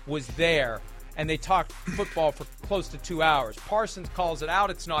Parsons was there, and they talked football for close to 2 hours. Parsons calls it out.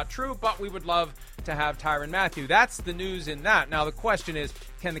 It's not true, but we would love to have Tyrann Mathieu. That's the news in that. Now, the question is,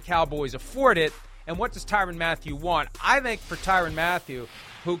 can the Cowboys afford it, and what does Tyrann Mathieu want? I think for Tyrann Mathieu,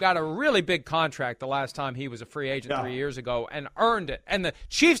 who got a really big contract the last time he was a free agent 3 years ago and earned it. And the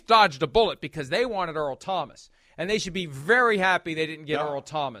Chiefs dodged a bullet because they wanted Earl Thomas. And they should be very happy they didn't get Earl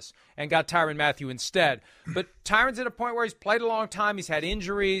Thomas and got Tyrann Mathieu instead. But Tyrann's at a point where he's played a long time. He's had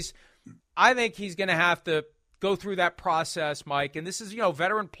injuries. I think he's going to have to go through that process, Mike. And this is,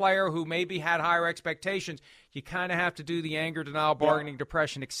 veteran player who maybe had higher expectations. You kind of have to do the anger, denial, bargaining,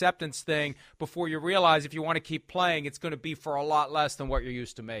 depression, acceptance thing before you realize if you want to keep playing, it's going to be for a lot less than what you're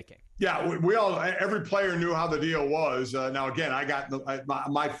used to making. Yeah, every player knew how the deal was. Now, again, I got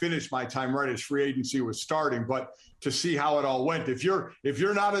my time right as free agency was starting, but to see how it all went, if you're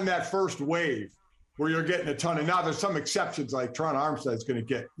not in that first wave where you're getting a ton, and now there's some exceptions like Tron Armstead's going to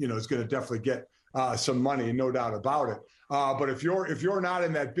get, is going to definitely get some money, no doubt about it. But if you're not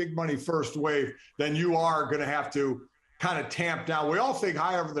in that big money first wave, then you are going to have to kind of tamp down. We all think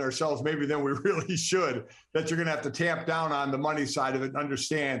higher of ourselves maybe than we really should, that you're going to have to tamp down on the money side of it and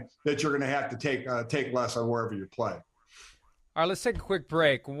understand that you're going to have to take less on wherever you play. All right, let's take a quick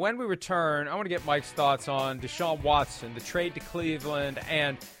break. When we return, I want to get Mike's thoughts on Deshaun Watson, the trade to Cleveland,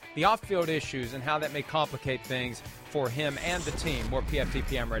 and the off-field issues and how that may complicate things for him and the team. More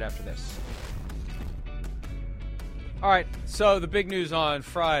PFTPM right after this. All right, so the big news on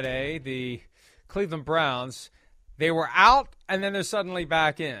Friday, the Cleveland Browns, they were out and then they're suddenly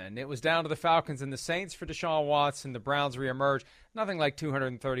back in. It was down to the Falcons and the Saints for Deshaun Watson. The Browns reemerged. Nothing like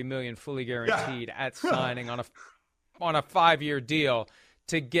 $230 million fully guaranteed at signing on a 5-year deal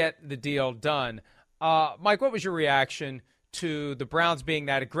to get the deal done. Mike, what was your reaction to the Browns being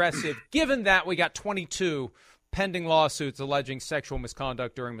that aggressive, given that we got 22 pending lawsuits alleging sexual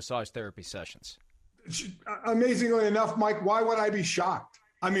misconduct during massage therapy sessions? Amazingly enough, Mike, why would I be shocked?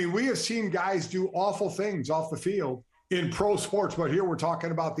 I mean, we have seen guys do awful things off the field in pro sports, but here we're talking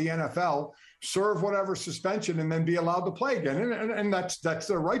about the NFL, serve whatever suspension and then be allowed to play again. And that's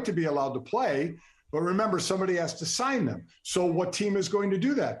their right to be allowed to play. But remember, somebody has to sign them. So what team is going to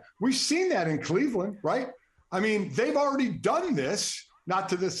do that? We've seen that in Cleveland, right? I mean, they've already done this, not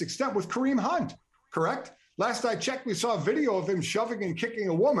to this extent, with Kareem Hunt, correct? Last I checked, we saw a video of him shoving and kicking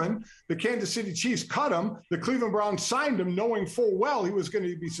a woman. The Kansas City Chiefs cut him. The Cleveland Browns signed him knowing full well he was going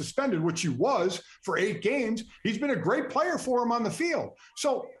to be suspended, which he was, for 8 games. He's been a great player for him on the field.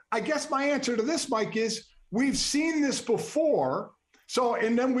 So I guess my answer to this, Mike, is we've seen this before. So,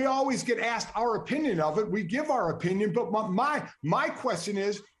 and then we always get asked our opinion of it. We give our opinion, but my question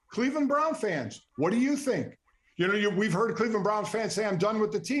is, Cleveland Brown fans, what do you think? You know, we've heard Cleveland Browns fans say, I'm done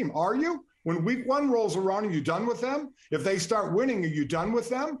with the team. Are you? When week 1 rolls around, are you done with them? If they start winning, are you done with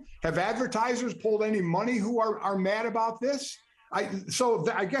them? Have advertisers pulled any money who are mad about this? I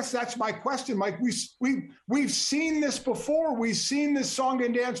guess that's my question, Mike. We've seen this before. We've seen this song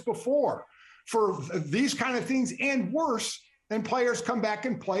and dance before for these kind of things and worse. And players come back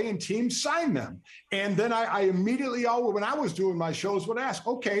and play and teams sign them. And then I immediately, when I was doing my shows, would ask,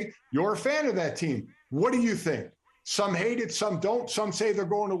 okay, you're a fan of that team. What do you think? Some hate it, some don't. Some say they're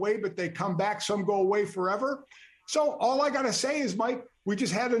going away, but they come back. Some go away forever. So all I got to say is, Mike, we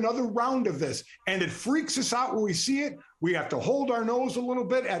just had another round of this. And it freaks us out when we see it. We have to hold our nose a little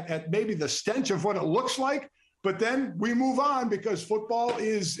bit at maybe the stench of what it looks like. But then we move on because football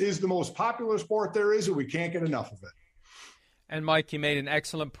is the most popular sport there is, and we can't get enough of it. And, Mike, you made an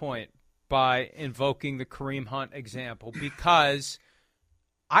excellent point by invoking the Kareem Hunt example because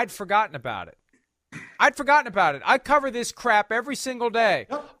I'd forgotten about it. I cover this crap every single day.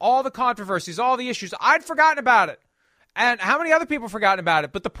 Yep. All the controversies, all the issues. I'd forgotten about it. And how many other people have forgotten about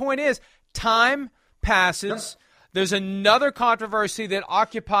it? But the point is, time passes. Yep. There's another controversy that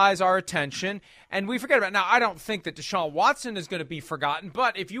occupies our attention, and we forget about it. Now, I don't think that Deshaun Watson is going to be forgotten,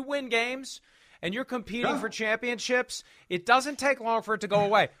 but if you win games – and you're competing for championships, it doesn't take long for it to go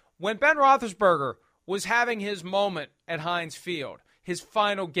away. When Ben Roethlisberger was having his moment at Heinz Field, his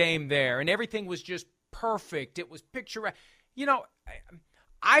final game there, and everything was just perfect, it was picturesque. You know,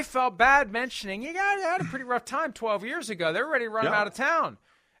 I felt bad mentioning, you guys had a pretty rough time 12 years ago. They were ready to run him out of town.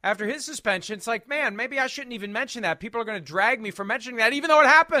 After his suspension, it's like, man, maybe I shouldn't even mention that. People are going to drag me for mentioning that, even though it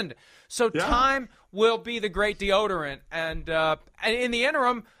happened. So time will be the great deodorant. And in the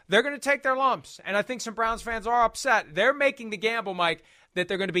interim, they're going to take their lumps. And I think some Browns fans are upset. They're making the gamble, Mike, that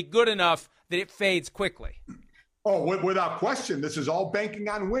they're going to be good enough that it fades quickly. Oh, without question. This is all banking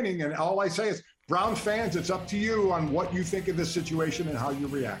on winning. And all I say is, Browns fans, it's up to you on what you think of this situation and how you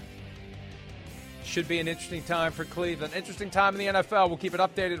react. Should be an interesting time for Cleveland. Interesting time in the NFL. We'll keep it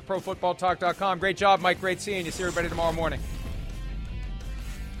updated at ProFootballTalk.com. Great job, Mike. Great seeing you. See everybody tomorrow morning.